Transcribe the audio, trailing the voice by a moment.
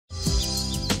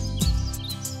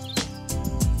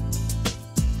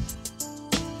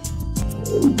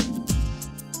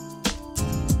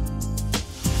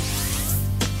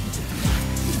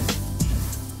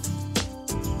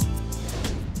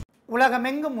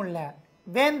உலகமெங்கும் உள்ள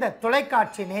வேந்தர்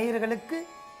தொலைக்காட்சி நேயர்களுக்கு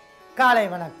காலை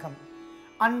வணக்கம்.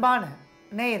 அன்பான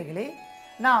நேயர்களே,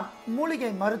 நாம்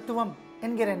மூலிகை மருத்துவம்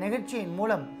என்கிற நிகழ்ச்சியின்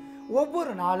மூலம்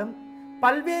ஒவ்வொரு நாளும்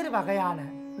பல்வேறு வகையான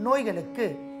நோய்களுக்கு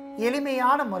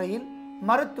எளிமையான முறையில்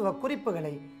மருத்துவ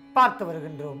குறிப்புகளை பார்த்து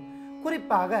வருகின்றோம்.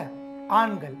 குறிப்பாக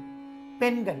ஆண்கள்,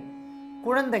 பெண்கள்,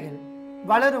 குழந்தைகள்,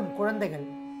 வளரும் குழந்தைகள்,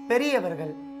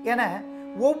 பெரியவர்கள் என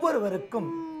ஒவ்வொருவருக்கும்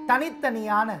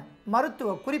தனித்தனியான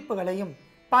மருத்துவ குறிப்புகளையும்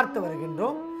பார்த்து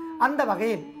வருகின்றோம். அந்த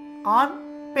வகையில் ஆண்,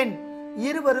 பெண்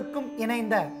இருவருக்கும்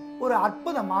இணைந்த ஒரு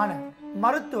அற்புதமான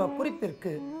மருத்துவ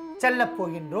குறிப்பிற்கு செல்ல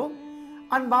போகின்றோம்.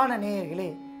 அன்பான நேயர்களே,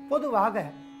 பொதுவாக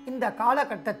இந்த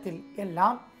காலகட்டத்தில்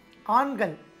எல்லாம்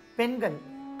ஆண்கள், பெண்கள்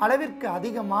அளவிற்கு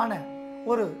அதிகமான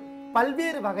ஒரு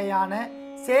பல்வேறு வகையான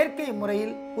செயற்கை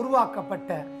முறையில் உருவாக்கப்பட்ட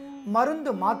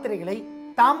மருந்து மாத்திரைகளை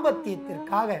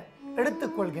தாம்பத்தியத்திற்காக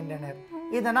எடுத்துக்கொள்கின்றனர்.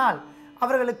 இதனால்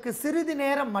அவர்களுக்கு சிறிது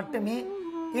நேரம் மட்டுமே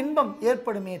இன்பம்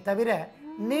ஏற்படுமே தவிர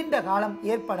நீண்ட காலம்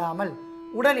ஏற்படாமல்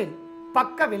உடலில்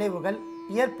பக்க விளைவுகள்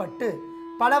ஏற்பட்டு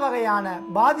பல வகையான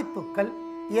பாதிப்புகள்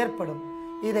ஏற்படும்.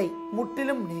 இதை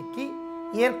முற்றிலும் நீக்கி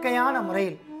இயற்கையான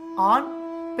முறையில் ஆண்,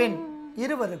 பெண்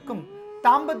இருவருக்கும்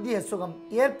தாம்பத்திய சுகம்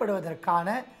ஏற்படுவதற்கான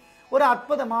ஒரு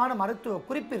அற்புதமான மருத்துவ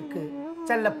குறிப்பிற்கு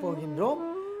செல்ல போகின்றோம்.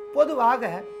 பொதுவாக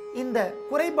இந்த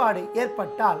குறைபாடு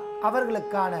ஏற்பட்டால்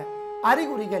அவர்களுக்கான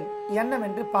அறிகுறிகள்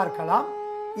என்னவென்று பார்க்கலாம்.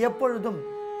 எப்பொழுதும்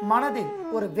மனதில்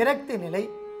ஒரு விரக்தி நிலை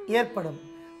ஏற்படும்.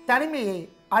 தனிமையை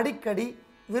அடிக்கடி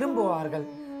விரும்புவார்கள்.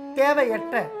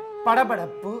 தேவையற்ற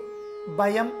படபடப்பு,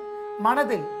 பயம்,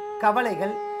 மனதில்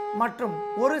கவலைகள் மற்றும்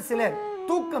ஒரு சிலர்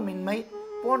தூக்கமின்மை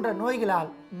போன்ற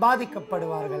நோய்களால்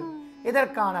பாதிக்கப்படுவார்கள்.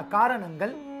 இதற்கான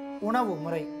காரணங்கள் உணவு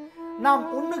முறை. நாம்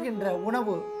உண்ணுகின்ற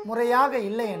உணவு முறையாக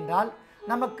இல்லை என்றால்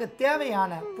நமக்கு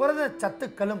தேவையான புரத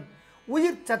சத்துக்களும்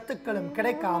உயிர் சத்துக்களும்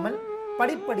கிடைக்காமல்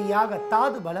படிப்படியாக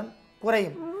தாது பலம்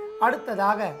குறையும்.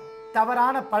 அடுத்ததாக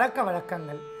தவறான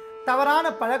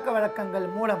பழக்க வழக்கங்கள்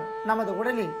மூலம் நமது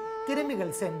உடலில்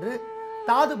கிருமிகள் சென்று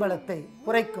தாது பலத்தை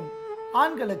குறைக்கும்.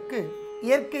 ஆண்களுக்கு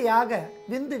இயற்கையாக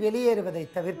விந்து வெளியேறுவதை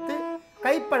தவிர்த்து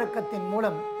கைப்பழக்கத்தின்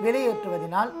மூலம்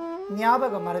வெளியேற்றுவதனால்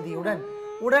ஞாபக மறதியுடன்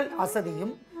உடல்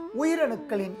அசதியும்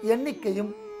உயிரணுக்களின் எண்ணிக்கையும்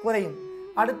குறையும்.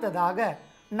 அடுத்ததாக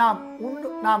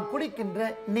நாம் குடிக்கின்ற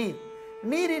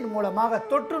நீரின் மூலமாக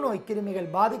தொற்று நோய் கிருமிகள்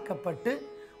பாதிக்கப்பட்டு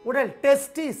உடல்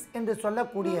டெஸ்டிஸ் என்று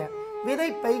சொல்லக்கூடிய விதை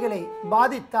பைகளை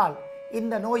பாதித்தால்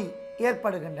இந்த நோய்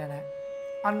ஏற்படுகின்றன.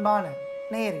 அன்பான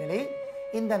நேயர்களே,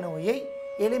 இந்த நோயை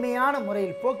எளிமையான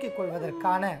முறையில் போக்கிக்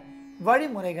கொள்வதற்கான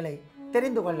வழிமுறைகளை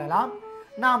தெரிந்து கொள்ளலாம்.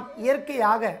 நாம்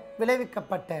இயற்கையாக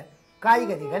விளைவிக்கப்பட்ட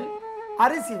காய்கறிகள்,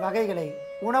 அரிசி வகைகளை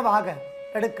உணவாக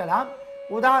எடுக்கலாம்.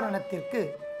 உதாரணத்திற்கு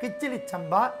கிச்சிலி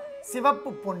சம்பா,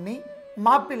 சிவப்பு பொன்னி,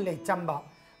 மாப்பிள்ளை சம்பா.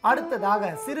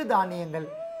 அடுத்ததாக சிறுதானியங்கள்,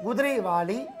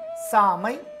 குதிரைவாளி,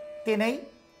 சாமை, திணை,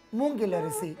 மூங்கில்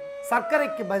அரிசி.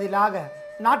 சர்க்கரைக்கு பதிலாக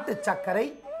நாட்டு சர்க்கரை,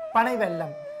 பனை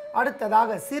வெல்லம்.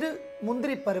 அடுத்ததாக சிறு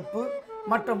முந்திரி பருப்பு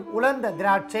மற்றும் உலர்ந்த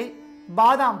திராட்சை,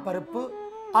 பாதாம் பருப்பு,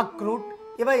 அக்ரூட்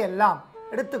இவையெல்லாம்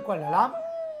எடுத்துக்கொள்ளலாம்.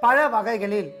 பழ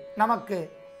வகைகளில் நமக்கு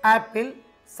ஆப்பிள்,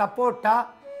 சப்போட்டா,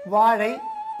 வாழை,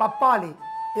 பப்பாளி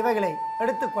இவைகளை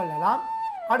எடுத்துக்கொள்ளலாம்.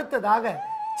 அடுத்ததாக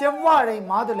செவ்வாழை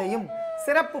மாதுளையும்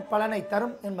சிறப்பு பலனை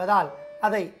தரும் என்பதால்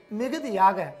அதை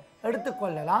மிகுதியாக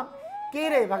எடுத்துக்கொள்ளலாம்.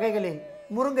 கீரை வகைகளில்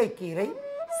முருங்கைக்கீரை,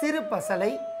 சிறு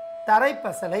பசலை,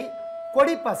 தரைப்பசலை,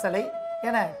 கொடி பசலை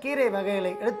என கீரை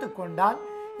வகைகளை எடுத்துக்கொண்டால்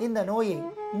இந்த நோயை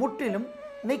முற்றிலும்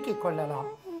நீக்கிக் கொள்ளலாம்.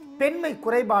 பெண்மை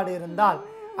குறைபாடு இருந்தால்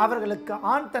அவர்களுக்கு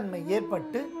ஆண் தன்மை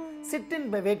ஏற்பட்டு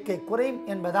சிற்றின்ப வேட்கை குறையும்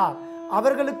என்பதால்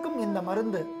அவர்களுக்கும் இந்த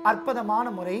மருந்து அற்புதமான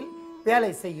முறையில்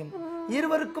வேலை செய்யும்.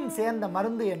 இருவருக்கும் சேர்ந்த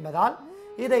மருந்து என்பதால்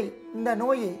இந்த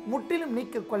நோயை முற்றிலும்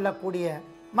நீக்கிக் கொள்ளக்கூடிய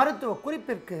மருத்துவ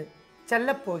குறிப்பிற்கு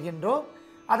செல்ல போகின்றோம்.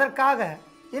 அதற்காக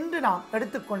இன்று நாம்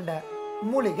எடுத்துக்கொண்ட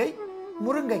மூலிகை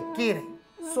முருங்கைக்கீரை.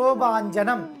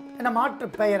 சோபாஞ்சனம் என மாற்று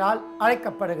பெயரால்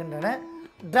அழைக்கப்படுகின்றன.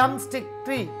 ட்ரம்ஸ்டிக்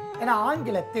ட்ரீ என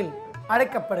ஆங்கிலத்தில்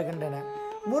அழைக்கப்படுகின்றன.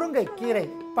 முருங்கைக்கீரை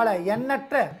பல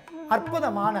எண்ணற்ற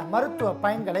அற்புதமான மருத்துவ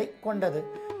பயன்களை கொண்டது.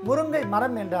 முருங்கை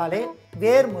மரம் என்றாலே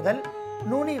வேர் முதல்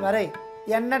நுனி வரை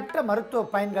எண்ணற்ற மருத்துவ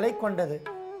பயன்களை கொண்டது.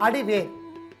 அடிவேர்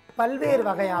பல்வேறு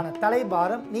வகையான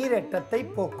தலைபாரம், நீரேற்றத்தை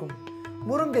போக்கும்.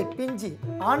 முருங்கை பிஞ்சி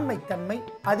ஆண்மைத்தன்மை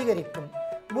அதிகரிக்கும்.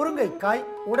 முருங்கைக்காய்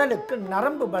உடலுக்கு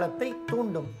நரம்பு பலத்தை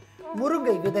தூண்டும்.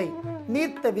 முருங்கை விதை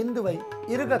நீர்த்த விந்துவை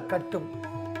இறுக கட்டும்.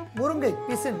 முருங்கை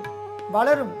பிசின்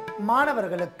வளரும்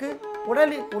மாணவர்களுக்கு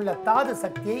உடலில் உள்ள தாது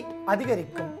சக்தியை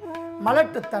அதிகரிக்கும்.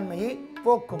 மலட்டுத்தன்மையை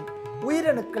போக்கும்,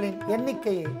 உயிரணுக்களின்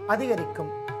எண்ணிக்கையை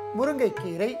அதிகரிக்கும்.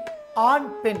 முருங்கைக்கீரை ஆண்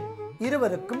பெண்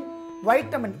இருவருக்கும்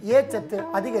வைட்டமின் ஏ சத்து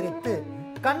அதிகரித்து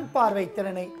கண் பார்வை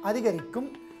திறனை அதிகரிக்கும்.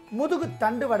 முதுகு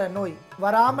தண்டுவட நோய்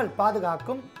வராமல்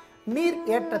பாதுகாக்கும். நீர்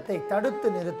ஏற்றத்தை தடுத்து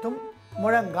நிறுத்தும்.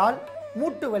 முழங்கால்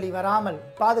மூட்டு வலி வராமல்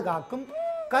பாதுகாக்கும்.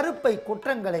 கருப்பை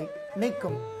குற்றங்களை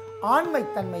நீக்கும்.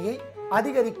 ஆண்மைத்தன்மையை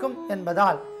அதிகரிக்கும்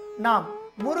என்பதால் நாம்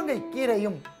முருங்கை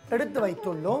கீரையும் எடுத்து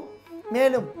வைத்துள்ளோம்.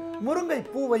 மேலும் முருங்கை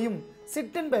பூவையும்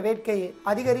சிற்றின்ப வேட்கையை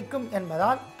அதிகரிக்கும்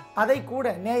என்பதால் அதை கூட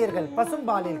நேயர்கள்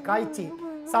பசும்பாலில் காய்ச்சி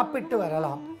சாப்பிட்டு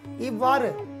வரலாம். இவ்வாறு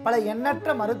பல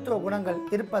எண்ணற்ற மருத்துவ குணங்கள்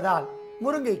இருப்பதால்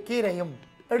முருங்கை கீரையும்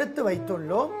எடுத்து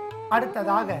வைத்துள்ளோம்.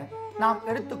 அடுத்ததாக நாம்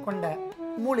எடுத்துக்கொண்ட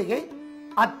மூலிகை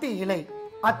அத்தி இலை.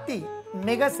 அத்தி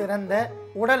மிக சிறந்த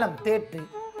உடலம் தேற்றி.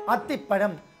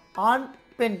 அத்திப்பழம் ஆண்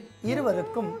பெண்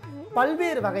இருவருக்கும்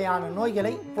பல்வேறு வகையான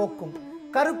நோய்களை போக்கும்.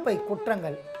 கருப்பை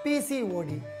குற்றங்கள்,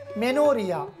 பிசிஓடி,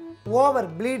 மெனோரியா, ஓவர்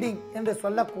ப்ளீடிங் என்று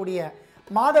சொல்லக்கூடிய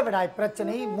மாதவிடாய்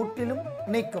பிரச்சனையை முற்றிலும்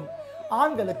நீக்கும்.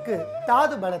 ஆண்களுக்கு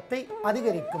தாது பலத்தை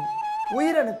அதிகரிக்கும்.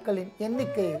 உயிரணுக்களின்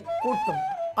எண்ணிக்கையை கூட்டும்.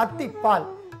 அத்திப்பால்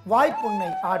வாய்ப்புண்ணை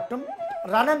ஆற்றும்.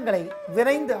 ரணங்களை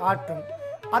விரைந்து ஆற்றும்.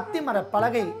 அத்திமர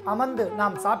பலகை அமர்ந்து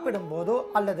நாம் சாப்பிடும் போதோ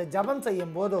அல்லது ஜபம்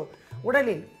செய்யும் போதோ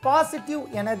உடலில் பாசிட்டிவ்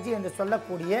எனர்ஜி என்று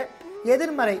சொல்லக்கூடிய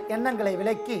எதிர்மறை எண்ணங்களை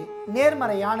விலக்கி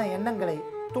நேர்மறையான எண்ணங்களை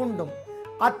தூண்டும்.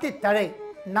 அத்தித்தழை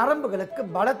நரம்புகளுக்கு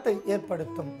பலத்தை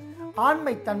ஏற்படுத்தும்.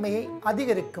 ஆண்மை தன்மையை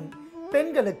அதிகரிக்கும்.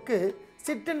 பெண்களுக்கு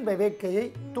சிற்றின்ப வேட்கையை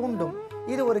தூண்டும்.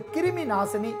 இது ஒரு கிருமி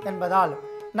நாசினி என்பதால்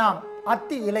நாம்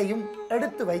அத்தி இலையும்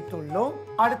எடுத்து வைத்துள்ளோம்.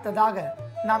 அடுத்ததாக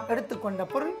நாம் எடுத்துக்கொண்ட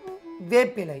பொருள்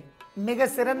வேப்பிலை. மிக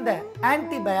சிறந்த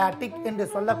ஆன்டிபயாட்டிக் என்று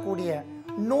சொல்லக்கூடிய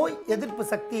நோய் எதிர்ப்பு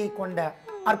சக்தியை கொண்ட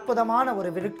அற்புதமான ஒரு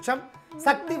விருட்சம்,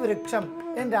 சக்தி விருட்சம்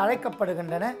என்று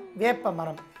அழைக்கப்படுகின்றன வேப்ப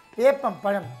மரம். வேப்பம்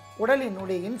பழம்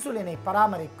உடலினுடைய இன்சுலினை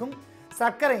பராமரிக்கும்.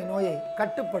 சர்க்கரை நோயை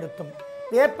கட்டுப்படுத்தும்.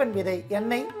 வேப்பன் விதை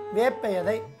எண்ணெய்,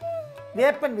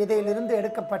 வேப்பன் விதையிலிருந்து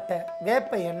எடுக்கப்பட்ட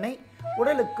வேப்ப எண்ணெய்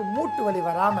உடலுக்கு மூட்டு வலி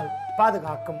வராமல்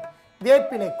பாதுகாக்கும்.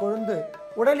 வேப்பிலை கொழுந்து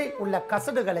உடலில் உள்ள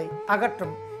கசடுகளை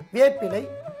அகற்றும். வேப்பிலை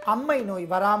அம்மை நோய்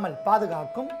வராமல்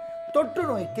பாதுகாக்கும். தொற்று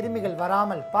நோய் கிருமிகள்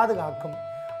வராமல் பாதுகாக்கும்.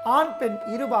 ஆண் பெண்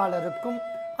இருபாலருக்கும்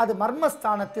அது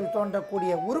மர்மஸ்தானத்தில்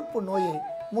தோன்றக்கூடிய உறுப்பு நோயை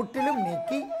முற்றிலும்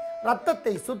நீக்கி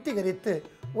இரத்தத்தை சுத்திகரித்து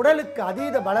உடலுக்கு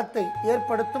அதீத பலத்தை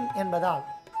ஏற்படுத்தும் என்பதால்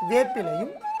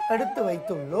வேப்பிலையும் எடுத்து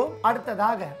வைத்துள்ளோம்.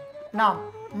 அடுத்ததாக நாம்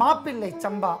மாப்பிள்ளை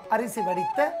சம்பா அரிசி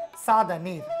வடித்த சாத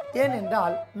நீர்.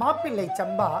 ஏனென்றால் மாப்பிள்ளை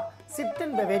சம்பா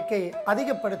சிற்றின்ப வேட்கையை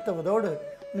அதிகப்படுத்துவதோடு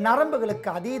நரம்புகளுக்கு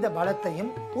அதீத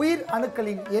பலத்தையும் உயிர்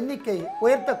அணுக்களின் எண்ணிக்கை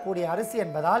உயர்த்தக்கூடிய அரிசி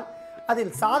என்பதால்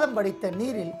அதில் சாதம் வடித்த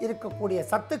நீரில் இருக்கக்கூடிய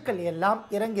சத்துக்கள் எல்லாம்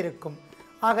இறங்கியிருக்கும்.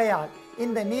 ஆகையால்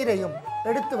இந்த நீரையும்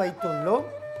எடுத்து வைத்துள்ளோம்.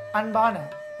 அன்பான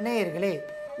நேயர்களே,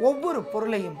 ஒவ்வொரு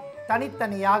பொருளையும்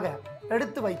தனித்தனியாக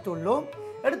எடுத்து வைத்துள்ளோம்.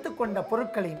 எடுத்துக்கொண்ட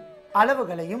பொருட்களின்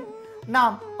அளவுகளையும்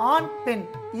நாம் ஆண் பெண்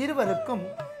இருவருக்கும்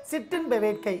சிற்றின்ப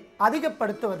வேட்கை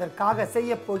அதிகப்படுத்துவதற்காக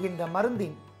செய்ய போகின்ற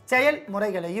மருந்தின்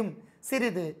செயல்முறைகளையும்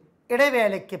சிறிது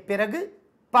இடைவேளைக்கு பிறகு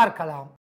பார்க்கலாம்.